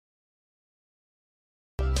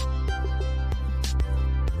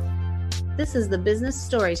This is the Business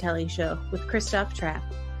Storytelling Show with Christoph Trapp.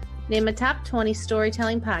 Name a top 20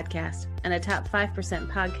 storytelling podcast and a top 5%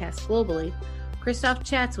 podcast globally. Christoph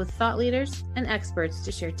chats with thought leaders and experts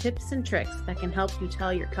to share tips and tricks that can help you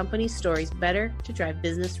tell your company's stories better to drive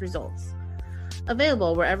business results.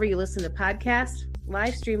 Available wherever you listen to podcasts,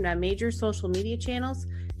 live streamed on major social media channels,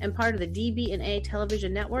 and part of the DB&A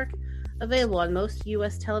television network. Available on most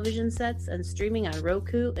U.S. television sets and streaming on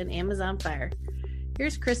Roku and Amazon Fire.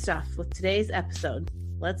 Here's Christoph with today's episode.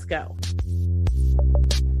 Let's go.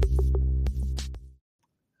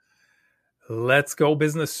 Let's go,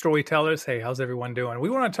 business storytellers. Hey, how's everyone doing? We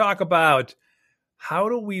want to talk about how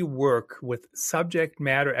do we work with subject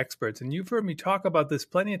matter experts? And you've heard me talk about this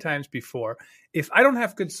plenty of times before. If I don't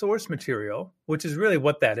have good source material, which is really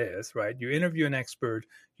what that is, right? You interview an expert,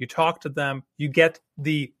 you talk to them, you get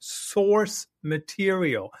the source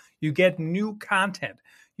material, you get new content.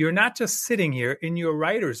 You're not just sitting here in your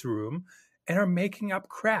writer's room and are making up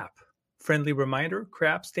crap. Friendly reminder,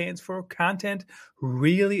 crap stands for content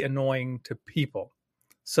really annoying to people.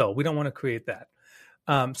 So we don't want to create that.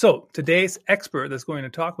 So today's expert that's going to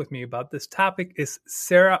talk with me about this topic is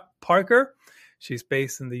Sarah Parker. She's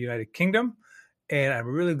based in the United Kingdom, and I'm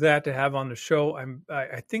really glad to have on the show.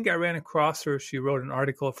 I think I ran across her. She wrote an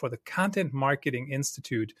article for the Content Marketing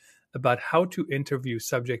Institute about how to interview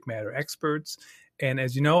subject matter experts. And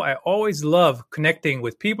as you know, I always love connecting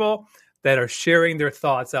with people that are sharing their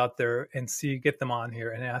thoughts out there and get them on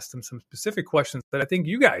here and ask them some specific questions that I think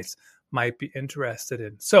you guys might be interested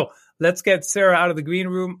in. So let's get Sarah out of the green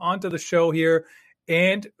room onto the show here,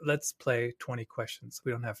 and let's play 20 questions.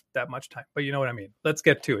 We don't have that much time, but you know what I mean. Let's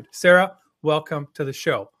get to it. Sarah, welcome to the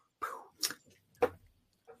show.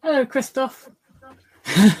 Hello, Christoph.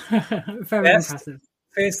 Very Best impressive.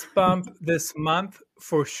 Fist bump this month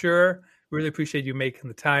for sure. Really appreciate you making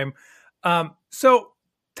the time. So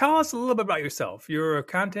tell us a little bit about yourself. You're a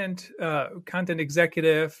content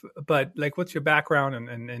executive, but like, what's your background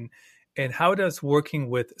and how does working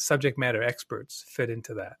with subject matter experts fit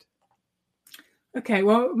into that? Okay,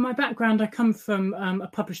 well, my background, I come from a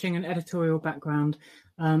publishing and editorial background,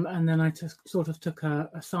 and then I took a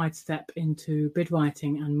sidestep into bid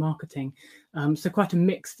writing and marketing, so quite a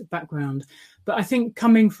mixed background. But I think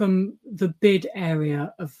coming from the bid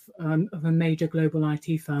area of a major global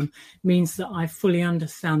IT firm means that I fully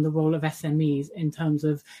understand the role of SMEs in terms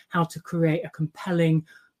of how to create a compelling,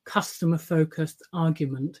 customer-focused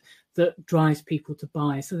argument that drives people to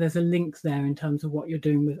buy. So there's a link there in terms of what you're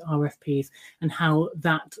doing with RFPs and how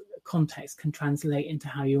that context can translate into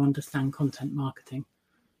how you understand content marketing.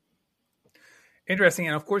 Interesting.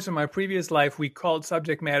 And of course, in my previous life, we called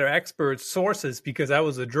subject matter experts sources because I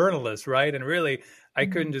was a journalist, right? And really, I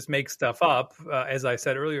couldn't just make stuff up, as I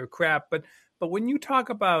said earlier, crap. But when you talk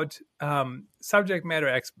about subject matter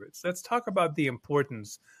experts, let's talk about the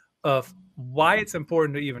importance of why it's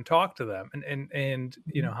important to even talk to them and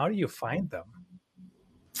you know, how do you find them?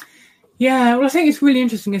 Yeah, well, I think it's really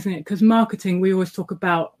interesting, isn't it? Because marketing, we always talk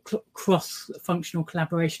about cross-functional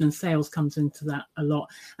collaboration, and sales comes into that a lot.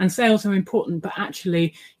 And sales are important, but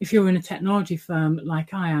actually, if you're in a technology firm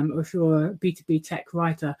like I am, or if you're a B2B tech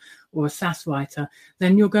writer or a SaaS writer,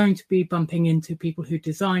 then you're going to be bumping into people who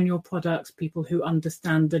design your products, people who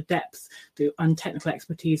understand the depth and technical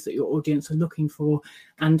expertise that your audience are looking for,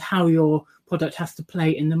 and how your product has to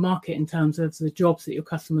play in the market in terms of the jobs that your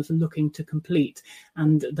customers are looking to complete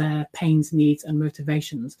and their pains, needs, and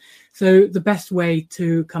motivations. So the best way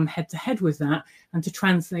to come head to head with that and to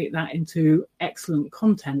translate that into excellent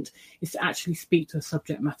content is to actually speak to a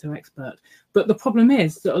subject matter expert. But the problem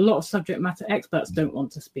is that a lot of subject matter experts don't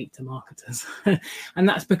want to speak to marketers. And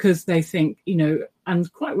that's because they think, you know,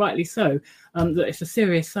 and quite rightly so, that it's a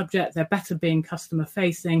serious subject. They're better being customer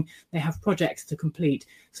facing. They have projects to complete.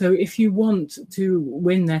 So if you want to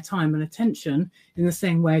win their time and attention in the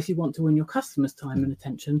same way as you want to win your customers' time and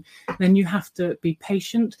attention, then you have to be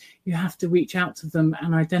patient. You have to reach out to them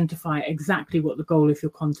and identify exactly what the goal of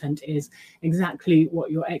your content is, exactly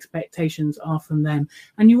what your expectations are from them.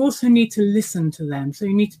 And you also need to listen to them. So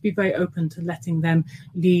you need to be very open to letting them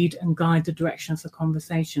lead and guide the direction of the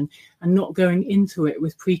conversation and not going into it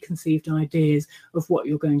with preconceived ideas of what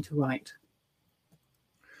you're going to write.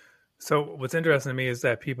 So what's interesting to me is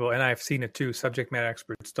that people, and I've seen it too, subject matter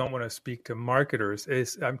experts don't want to speak to marketers.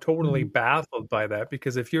 I'm totally baffled by that,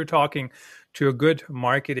 because if you're talking to a good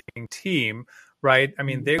marketing team, right? I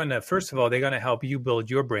mean, they're going to, first of all, they're going to help you build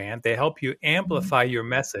your brand. They help you amplify your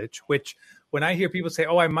message, which when I hear people say,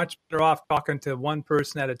 oh, I'm much better off talking to one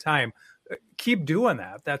person at a time, keep doing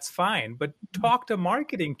that. That's fine. But talk to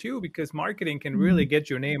marketing too, because marketing can really get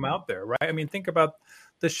your name out there, right? I mean, think about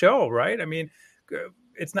the show, right? I mean,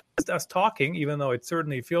 it's not us talking, even though it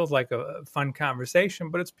certainly feels like a fun conversation,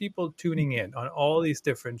 but it's people tuning in on all these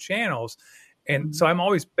different channels. And so I'm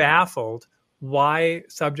always baffled why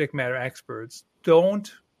subject matter experts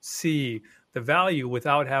don't see the value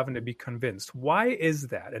without having to be convinced. Why is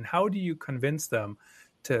that? And how do you convince them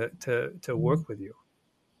to work with you?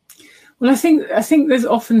 Well, I think there's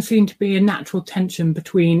often seen to be a natural tension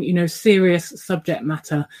between, serious subject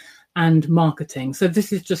matter and marketing. So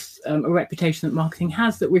this is just a reputation that marketing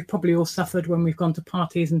has that we've probably all suffered when we've gone to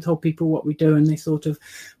parties and told people what we do, and they sort of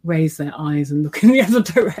raise their eyes and look in the other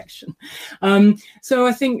direction. So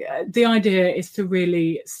I think the idea is to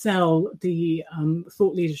really sell the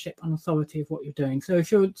thought leadership and authority of what you're doing. So if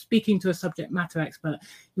you're speaking to a subject matter expert,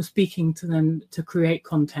 you're speaking to them to create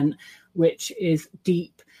content which is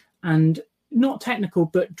deep and not technical,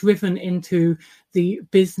 but driven into the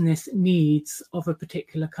business needs of a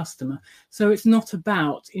particular customer. So it's not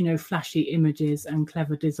about, flashy images and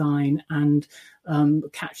clever design and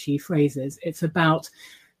catchy phrases. It's about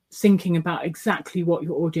thinking about exactly what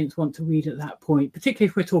your audience want to read at that point, particularly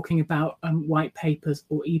if we're talking about white papers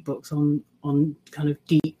or ebooks on kind of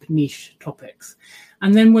deep niche topics.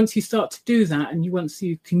 And then once you start to do that, and once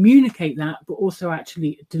you communicate that, but also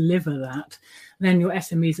actually deliver that, then your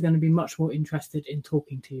SMEs are going to be much more interested in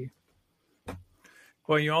talking to you.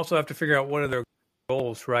 Well, you also have to figure out what are their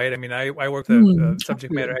goals, right? I mean, I worked with a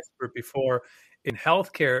subject matter expert before in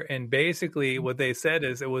healthcare, and basically what they said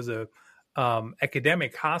is it was a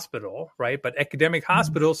academic hospital, right? But academic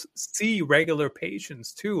hospitals see regular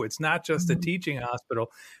patients too. It's not just a teaching hospital,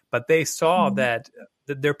 but they saw that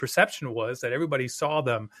their perception was that everybody saw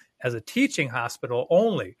them as a teaching hospital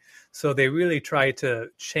only. So they really tried to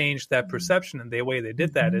change that perception, and the way they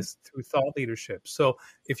did that is through thought leadership. So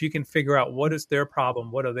if you can figure out what is their problem,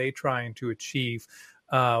 what are they trying to achieve,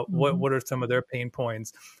 what are some of their pain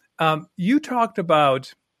points? You talked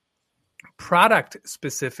about product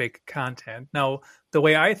specific content. Now, the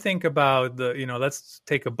way I think about let's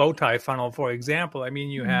take a bow tie funnel, for example. I mean,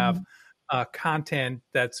 you have content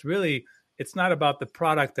that's really, it's not about the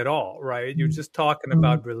product at all, right? You're just talking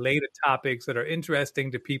about related topics that are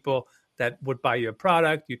interesting to people that would buy your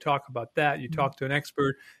product. You talk about that, you talk to an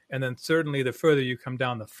expert, and then certainly the further you come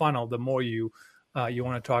down the funnel, the more you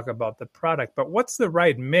want to talk about the product. But what's the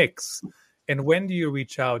right mix? And when do you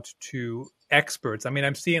reach out to experts? I mean,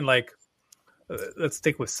 I'm seeing let's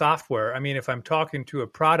stick with software. I mean, if I'm talking to a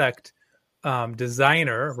product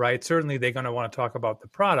designer, right, certainly they're going to want to talk about the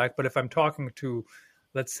product. But if I'm talking to,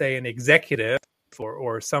 let's say, an executive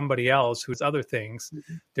or somebody else who's other things,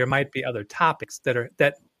 there might be other topics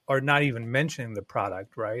that are not even mentioning the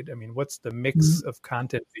product, right? I mean, what's the mix of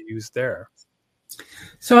content you use there?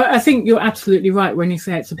 So I think you're absolutely right when you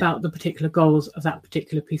say it's about the particular goals of that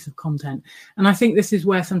particular piece of content. And I think this is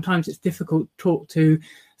where sometimes it's difficult to talk to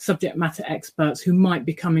subject matter experts who might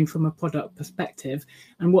be coming from a product perspective.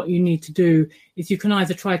 And what you need to do is you can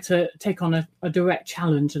either try to take on a direct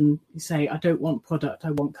challenge and you say, I don't want product, I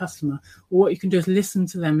want customer. Or what you can do is listen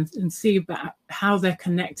to them and see about how they're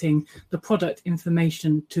connecting the product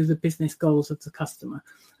information to the business goals of the customer.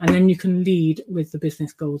 And then you can lead with the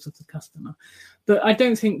business goals of the customer. But I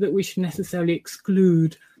don't think that we should necessarily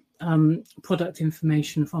exclude product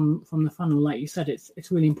information from the funnel. Like you said,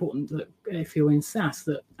 it's really important that if you're in SaaS,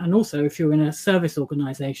 and also if you're in a service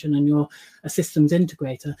organization and you're a systems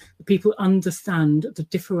integrator, that people understand the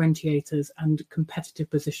differentiators and competitive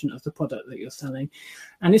position of the product that you're selling.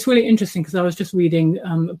 And it's really interesting because I was just reading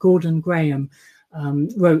Gordon Graham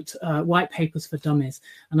wrote White Papers for Dummies,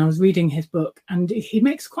 and I was reading his book, and he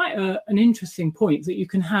makes quite an interesting point that you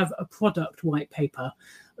can have a product white paper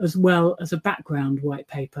as well as a background white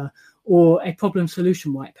paper or a problem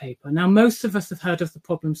solution white paper. Now, most of us have heard of the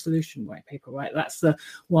problem solution white paper, right? That's the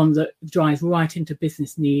one that drives right into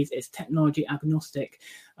business needs. It's technology agnostic.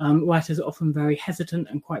 Writers are often very hesitant,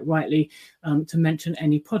 and quite rightly, to mention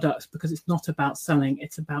any products because it's not about selling,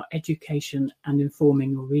 it's about education and informing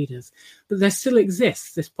your readers. But there still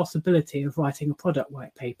exists this possibility of writing a product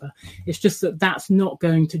white paper. It's just that that's not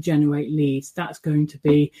going to generate leads. That's going to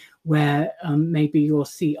be where maybe your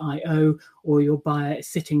CIO or your buyer is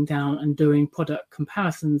sitting down and doing product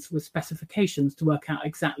comparisons with specifications to work out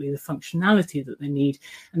exactly the functionality that they need.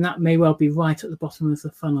 And that may well be right at the bottom of the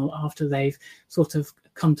funnel after they've sort of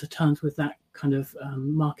come to terms with that kind of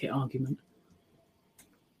market argument.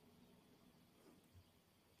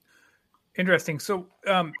 Interesting. So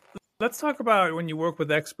let's talk about when you work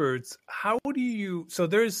with experts, how do you, so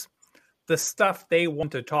there's the stuff they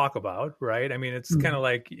want to talk about, right? I mean, it's kind of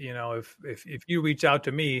like, if you reach out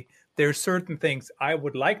to me, there's certain things I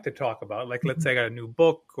would like to talk about. Like, let's say I got a new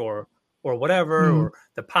book or or whatever, or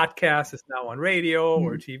the podcast is now on radio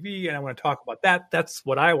or TV, and I want to talk about that. That's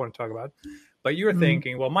what I want to talk about. But you're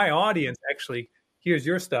thinking, well, my audience actually, here's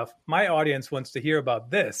your stuff. My audience wants to hear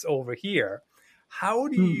about this over here. How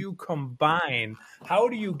do you combine? How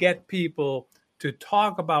do you get people to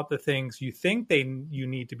talk about the things you think you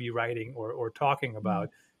need to be writing or talking about,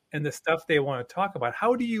 and the stuff they want to talk about?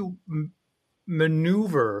 How do you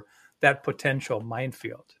maneuver that potential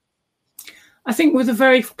minefield? I think with a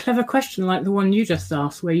very clever question like the one you just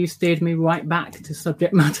asked, where you steered me right back to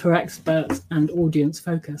subject matter experts and audience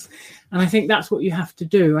focus. And I think that's what you have to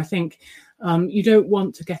do. I think you don't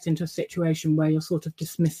want to get into a situation where you're sort of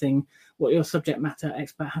dismissing what your subject matter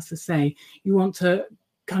expert has to say. You want to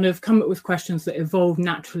kind of come up with questions that evolve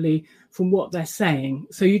naturally from what they're saying.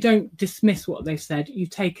 So you don't dismiss what they've said, you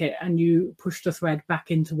take it and you push the thread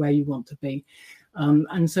back into where you want to be.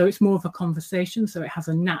 And so it's more of a conversation. So it has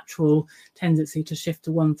a natural tendency to shift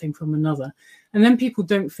to one thing from another. And then people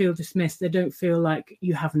don't feel dismissed. They don't feel like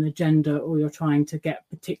you have an agenda or you're trying to get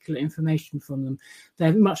particular information from them.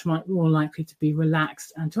 They're much more likely to be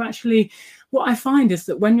relaxed. And to actually, what I find is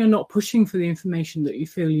that when you're not pushing for the information that you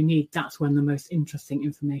feel you need, that's when the most interesting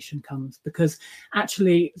information comes. Because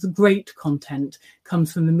actually the great content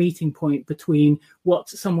comes from the meeting point between what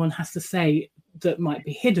someone has to say that might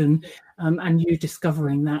be hidden, and you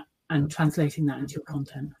discovering that and translating that into your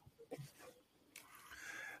content.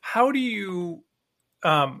 How do you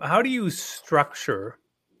structure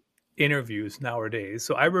interviews nowadays?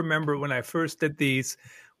 So I remember when I first did these,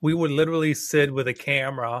 we would literally sit with a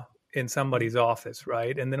camera in somebody's office,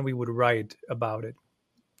 right? And then we would write about it.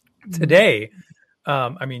 Today,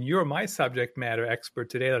 I mean, you're my subject matter expert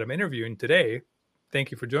today that I'm interviewing today. Thank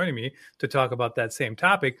you for joining me to talk about that same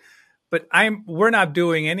topic. But we're not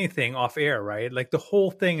doing anything off air, right? Like the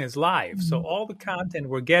whole thing is live. So all the content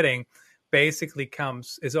we're getting basically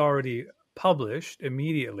is already published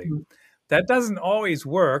immediately. That doesn't always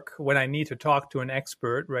work when I need to talk to an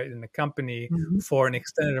expert, right, in the company for an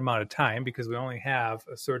extended amount of time, because we only have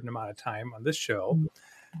a certain amount of time on this show.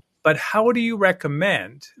 But how do you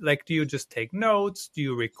recommend? Like, do you just take notes? Do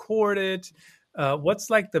you record it? What's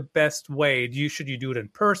like the best way? Should you do it in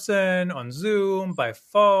person, on Zoom, by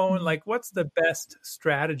phone? Like, what's the best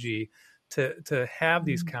strategy to have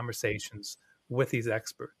these conversations with these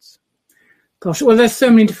experts? Gosh, well, there's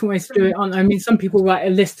so many different ways to do it. I mean, some people write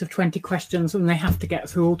a list of 20 questions and they have to get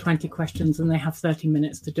through all 20 questions and they have 30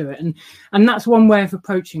 minutes to do it. And that's one way of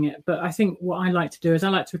approaching it. But I think what I like to do is I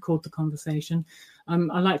like to record the conversation.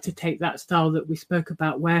 I like to take that style that we spoke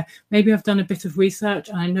about, where maybe I've done a bit of research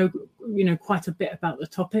and I know, quite a bit about the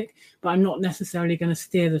topic, but I'm not necessarily going to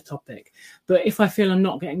steer the topic. But if I feel I'm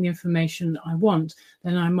not getting the information I want,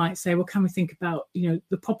 then I might say, well, can we think about,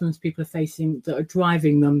 the problems people are facing that are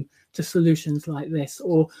driving them to solutions like this?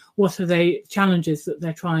 Or what are they challenges that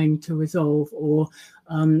they're trying to resolve? Or,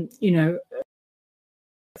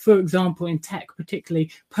 for example, in tech,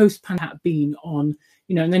 particularly post-pandemic being on,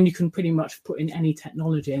 and then you can pretty much put in any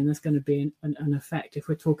technology and there's going to be an effect. If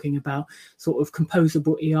we're talking about sort of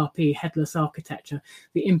composable ERP, headless architecture,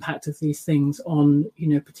 the impact of these things on,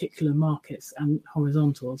 particular markets and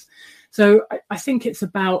horizontals. So I think it's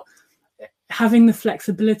about having the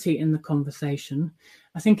flexibility in the conversation.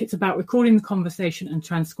 I think it's about recording the conversation and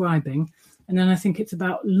transcribing. And then I think it's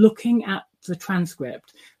about looking at the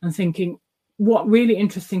transcript and thinking, what really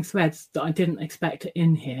interesting threads that I didn't expect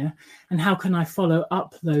in here, and how can I follow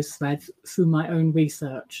up those threads through my own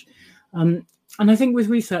research? And I think with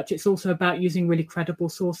research, it's also about using really credible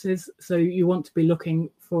sources. So you want to be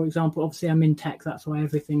looking, for example, obviously I'm in tech, that's why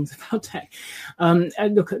everything's about tech. I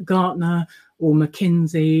look at Gartner or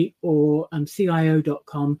McKinsey or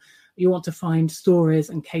CIO.com. You want to find stories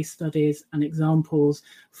and case studies and examples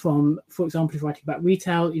from, for example, if you're writing about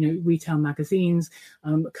retail, retail magazines,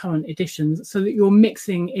 current editions, so that you're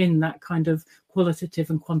mixing in that kind of qualitative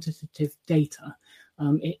and quantitative data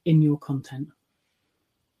in your content.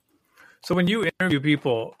 So when you interview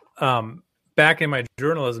people, back in my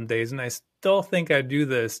journalism days, and I still think I do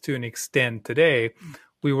this to an extent today,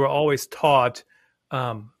 we were always taught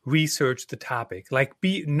research the topic, like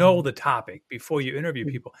know the topic before you interview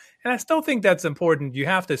people. And I still think that's important. You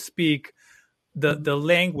have to speak the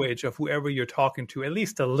language of whoever you're talking to, at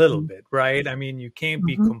least a little bit, right? I mean, you can't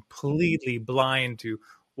be completely blind to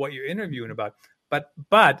what you're interviewing about.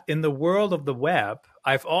 But in the world of the web,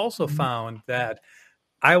 I've also found that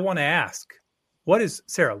I want to ask,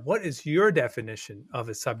 Sarah, what is your definition of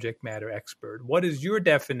a subject matter expert? What is your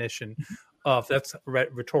definition of, that's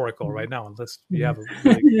rhetorical right now, unless you have a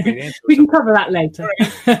really great answer. We can cover that later.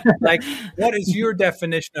 Like, what is your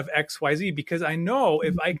definition of XYZ? Because I know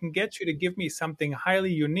if I can get you to give me something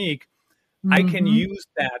highly unique, I can use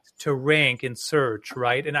that to rank in search,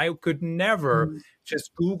 right? And I could never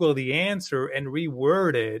just Google the answer and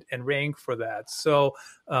reword it and rank for that. So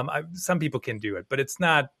some people can do it, but that's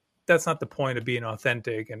not the point of being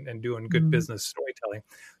authentic and doing good business storytelling.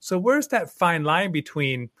 So where's that fine line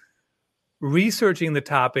between researching the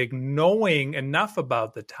topic, knowing enough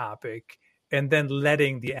about the topic, and then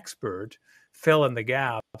letting the expert fill in the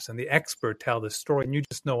gaps and the expert tell the story, and you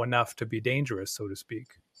just know enough to be dangerous, so to speak?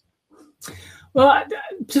 Well,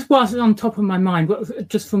 just whilst it's on top of my mind,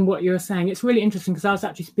 just from what you were saying, it's really interesting because I was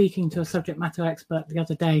actually speaking to a subject matter expert the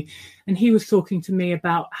other day, and he was talking to me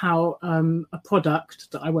about how a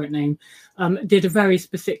product that I won't name did a very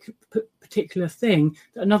specific, particular thing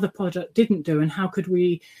that another product didn't do, and how could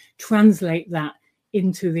we translate that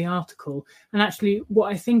into the article. And actually,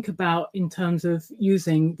 what I think about in terms of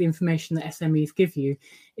using the information that SMEs give you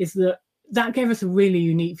is that gave us a really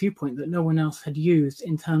unique viewpoint that no one else had used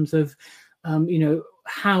in terms of,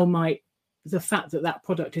 how might the fact that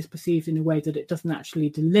product is perceived in a way that it doesn't actually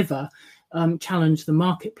deliver challenge the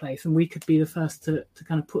marketplace. And we could be the first to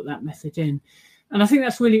kind of put that message in. And I think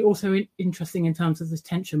that's really also interesting in terms of this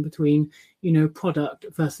tension between, product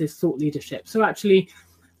versus thought leadership. So actually,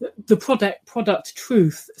 the product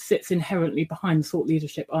truth sits inherently behind the thought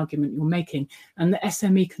leadership argument you're making, and the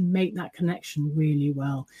SME can make that connection really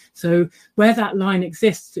well. So where that line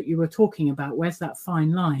exists that you were talking about, where's that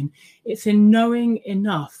fine line? It's in knowing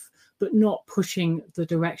enough, but not pushing the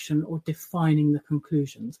direction or defining the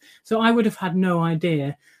conclusions. So I would have had no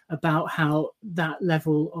idea about how that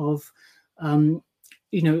level of the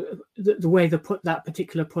way that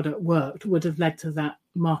particular product worked would have led to that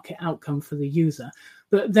market outcome for the user.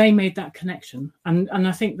 But they made that connection. And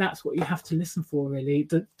I think that's what you have to listen for, really,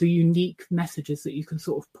 the unique messages that you can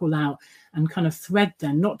sort of pull out and kind of thread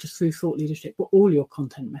them, not just through thought leadership, but all your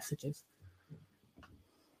content messages.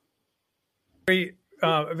 Very,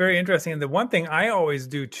 very interesting. And the one thing I always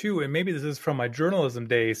do too, and maybe this is from my journalism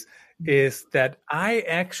days, is that I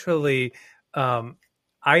actually...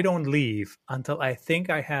 I don't leave until I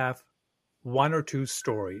think I have one or two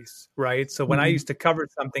stories, right? So when I used to cover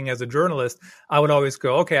something as a journalist, I would always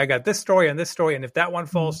go, okay, I got this story, and if that one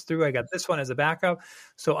falls through, I got this one as a backup.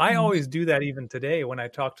 So I always do that even today when I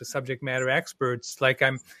talk to subject matter experts. Like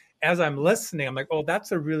as I'm listening, I'm like, oh,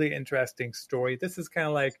 that's a really interesting story. This is kind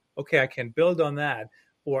of like, okay, I can build on that,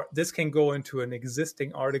 or this can go into an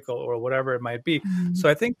existing article or whatever it might be. So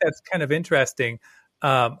I think that's kind of interesting.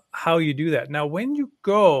 How you do that. Now, when you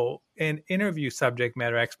go and interview subject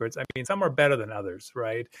matter experts, I mean, some are better than others,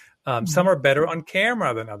 right? Some are better on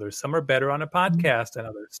camera than others. Some are better on a podcast than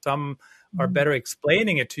others. Some are better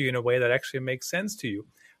explaining it to you in a way that actually makes sense to you.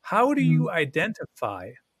 How do you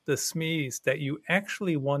identify the SMEs that you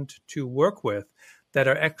actually want to work with that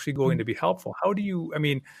are actually going to be helpful? How do you,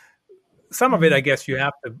 some of it, I guess you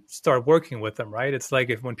have to start working with them, right? It's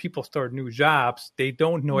like when people start new jobs, they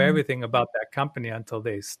don't know everything about that company until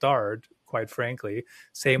they start, quite frankly.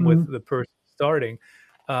 Same with the person starting.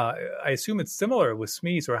 I assume it's similar with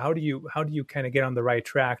SMEs, or how do you kind of get on the right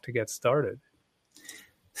track to get started?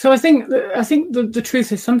 So I think the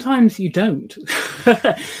truth is sometimes you don't.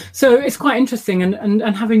 So it's quite interesting. And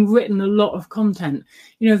having written a lot of content,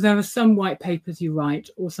 there are some white papers you write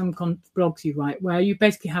or some blogs you write where you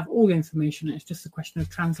basically have all the information. It's just a question of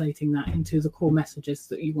translating that into the core messages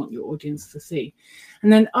that you want your audience to see.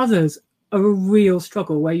 And then others are a real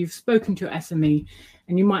struggle where you've spoken to your SME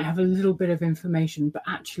and you might have a little bit of information, but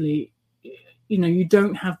actually you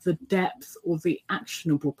don't have the depth or the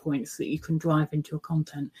actionable points that you can drive into your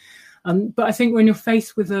content. But I think when you're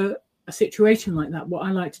faced with a situation like that, what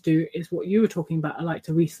I like to do is what you were talking about. I like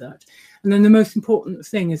to research. And then the most important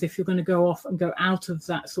thing is, if you're going to go off and go out of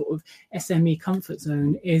that sort of SME comfort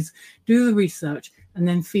zone, is do the research and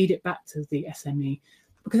then feed it back to the SME.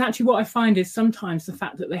 Because actually what I find is sometimes the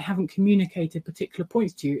fact that they haven't communicated particular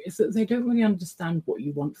points to you is that they don't really understand what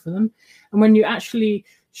you want for them. And when you actually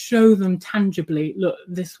show them tangibly, look,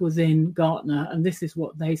 this was in Gartner and this is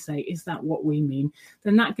what they say, is that what we mean?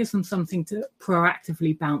 Then that gives them something to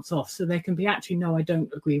proactively bounce off. So they can be, actually, no, I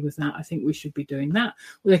don't agree with that. I think we should be doing that.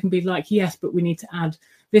 Or they can be like, yes, but we need to add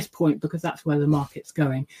this point because that's where the market's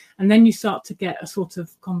going. And then you start to get a sort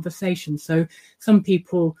of conversation. So some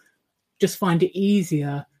people just find it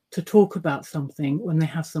easier to talk about something when they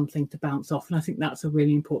have something to bounce off. And I think that's a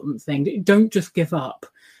really important thing. Don't just give up,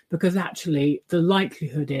 because actually the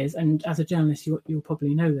likelihood is, and as a journalist, you'll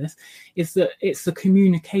probably know this, is that it's the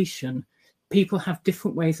communication. People have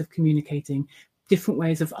different ways of communicating, different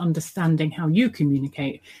ways of understanding how you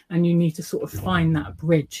communicate, and you need to sort of find that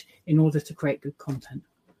bridge in order to create good content.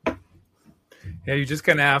 Yeah, you just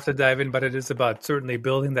kind of have to dive in, but it is about certainly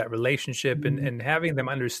building that relationship and having them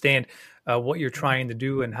understand what you're trying to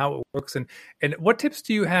do and how it works. And what tips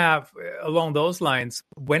do you have along those lines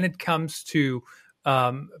when it comes to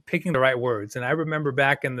picking the right words? And I remember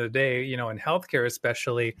back in the day, in healthcare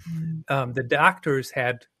especially, the doctors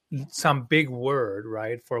had some big word,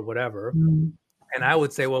 right, for whatever. And I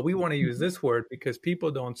would say, well, we want to use this word because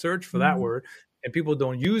people don't search for that word and people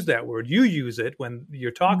don't use that word. You use it when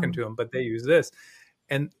you're talking to them, but they use this.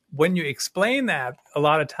 And when you explain that, a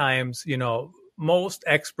lot of times, most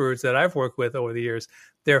experts that I've worked with over the years,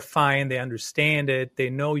 they're fine. They understand it. They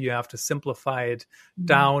know you have to simplify it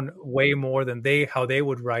down way more than how they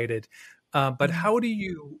would write it. But how do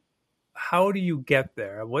you get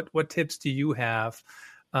there? What tips do you have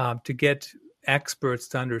to get experts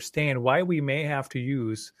to understand why we may have to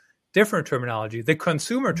use different terminology, the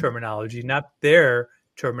consumer terminology, not their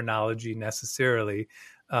terminology necessarily,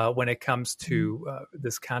 when it comes to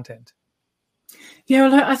this content? Yeah,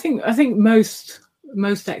 well, I think most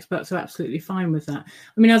experts are absolutely fine with that.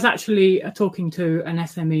 I mean, I was actually talking to an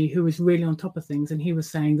SME who was really on top of things, and he was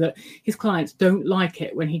saying that his clients don't like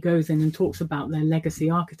it when he goes in and talks about their legacy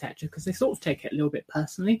architecture, because they sort of take it a little bit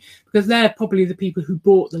personally, because they're probably the people who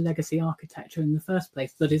bought the legacy architecture in the first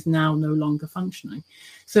place that is now no longer functioning.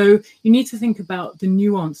 So you need to think about the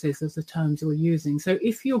nuances of the terms you're using. So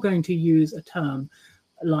if you're going to use a term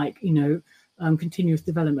like, continuous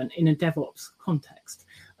development in a DevOps context,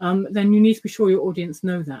 then you need to be sure your audience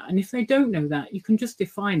know that. And if they don't know that, you can just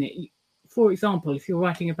define it. For example, if you're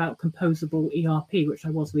writing about composable ERP, which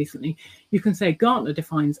I was recently, you can say Gartner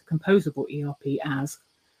defines composable ERP as,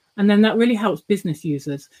 and then that really helps business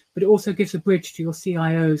users, but it also gives a bridge to your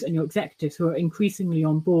CIOs and your executives who are increasingly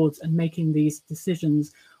on boards and making these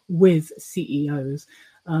decisions with CEOs,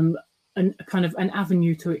 and kind of an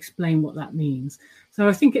avenue to explain what that means. So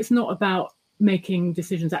I think it's not about making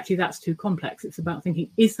decisions, actually, that's too complex. It's about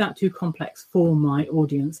thinking, is that too complex for my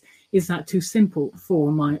audience? Is that too simple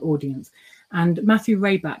for my audience? And Matthew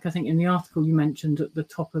Rayback, I think in the article you mentioned at the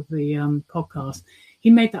top of the podcast,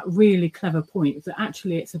 he made that really clever point that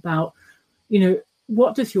actually it's about,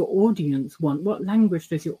 what does your audience want? What language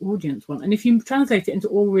does your audience want? And if you translate it into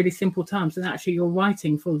all really simple terms, and actually you're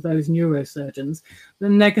writing for those neurosurgeons,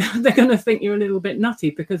 then they're going to think you're a little bit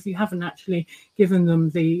nutty, because you haven't actually given them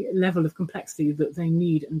the level of complexity that they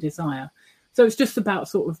need and desire. So it's just about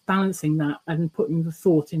sort of balancing that and putting the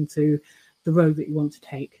thought into the road that you want to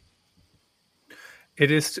take.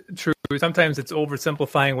 It is true. Sometimes it's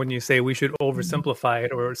oversimplifying when you say we should oversimplify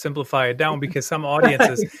it or simplify it down, because some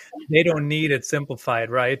audiences, they don't need it simplified,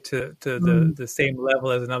 right, to the same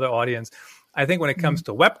level as another audience. I think when it comes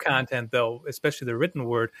to web content, though, especially the written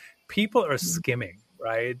word, people are skimming,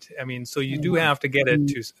 right? I mean, so you do have to get it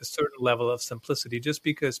to a certain level of simplicity, just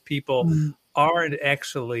because people aren't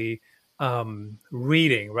actually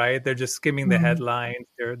reading, right? They're just skimming the headlines.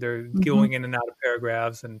 They're going in and out of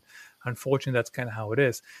paragraphs, and unfortunately, that's kind of how it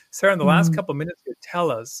is. Sarah, in the last couple of minutes, you tell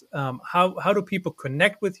us how do people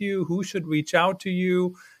connect with you? Who should reach out to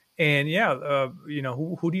you? And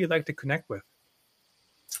who do you like to connect with?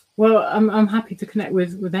 Well, I'm happy to connect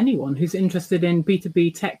with anyone who's interested in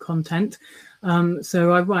B2B tech content.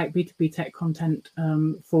 So I write B2B tech content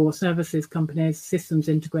for services companies, systems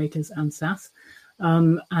integrators, and SaaS.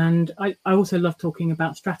 And I also love talking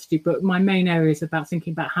about strategy, but my main area is about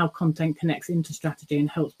thinking about how content connects into strategy and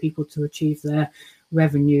helps people to achieve their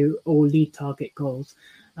revenue or lead target goals.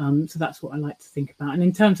 So that's what I like to think about. And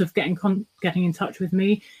in terms of getting in touch with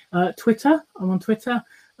me, Twitter, I'm on Twitter,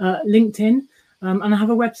 LinkedIn, and I have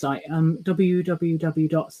a website,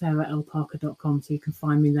 www.sarahlparker.com, so you can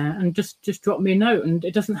find me there, and just drop me a note. And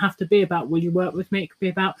it doesn't have to be about, will you work with me? It could be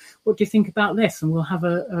about, what do you think about this? And we'll have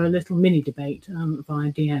a little mini debate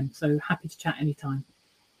via DM. So happy to chat anytime.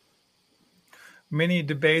 Mini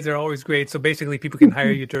debates are always great. So basically people can hire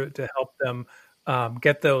you to help them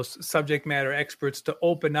get those subject matter experts to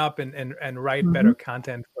open up and write better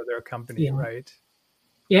content for their company, right?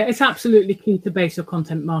 Yeah, it's absolutely key to base your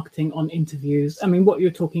content marketing on interviews. I mean, what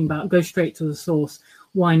you're talking about, go straight to the source.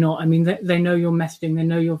 Why not? I mean, they know your messaging, they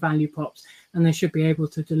know your value props, and they should be able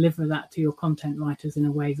to deliver that to your content writers in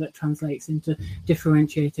a way that translates into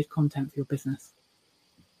differentiated content for your business.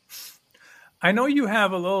 I know you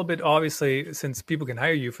have a little bit, obviously, since people can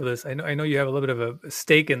hire you for this, I know you have a little bit of a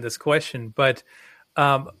stake in this question, but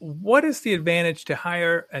what is the advantage to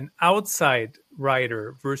hire an outside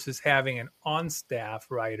writer versus having an on-staff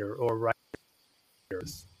writer or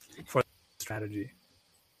writers for strategy?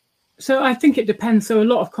 So I think it depends. So a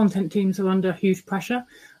lot of content teams are under huge pressure.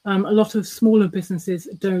 A lot of smaller businesses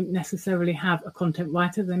don't necessarily have a content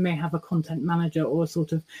writer. They may have a content manager or a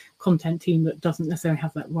sort of content team that doesn't necessarily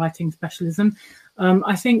have that writing specialism.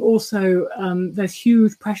 I think also there's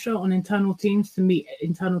huge pressure on internal teams to meet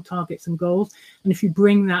internal targets and goals. And if you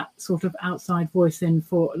bring that sort of outside voice in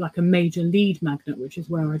for like a major lead magnet, which is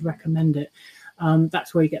where I'd recommend it,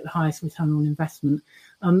 that's where you get the highest return on investment.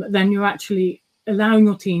 Then you're actually allowing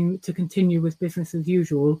your team to continue with business as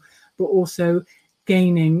usual, but also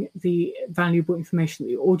gaining the valuable information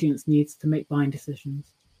that your audience needs to make buying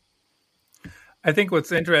decisions. I think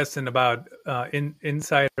what's interesting about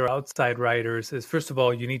inside or outside writers is, first of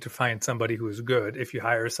all, you need to find somebody who is good if you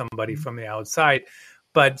hire somebody from the outside.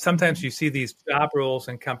 But sometimes you see these job roles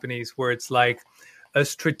in companies where it's like a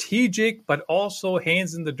strategic, but also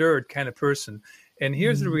hands in the dirt kind of person. And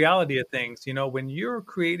here's the reality of things. You know, when you're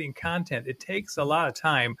creating content, it takes a lot of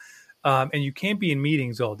time. And you can't be in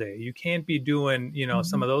meetings all day. You can't be doing,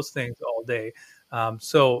 some of those things all day.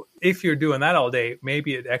 So if you're doing that all day,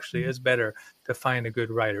 maybe it actually is better to find a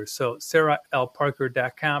good writer. So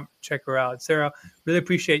SarahLParker.com, check her out. Sarah, really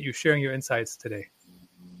appreciate you sharing your insights today.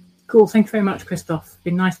 Cool. Thank you very much, Christoph.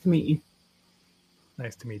 Been nice to meet you.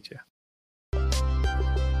 Nice to meet you.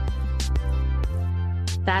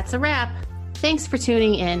 That's a wrap. Thanks for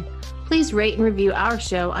tuning in. Please rate and review our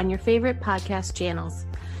show on your favorite podcast channels.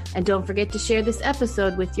 And don't forget to share this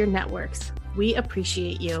episode with your networks. We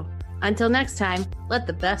appreciate you. Until next time, let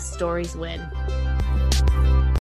the best stories win.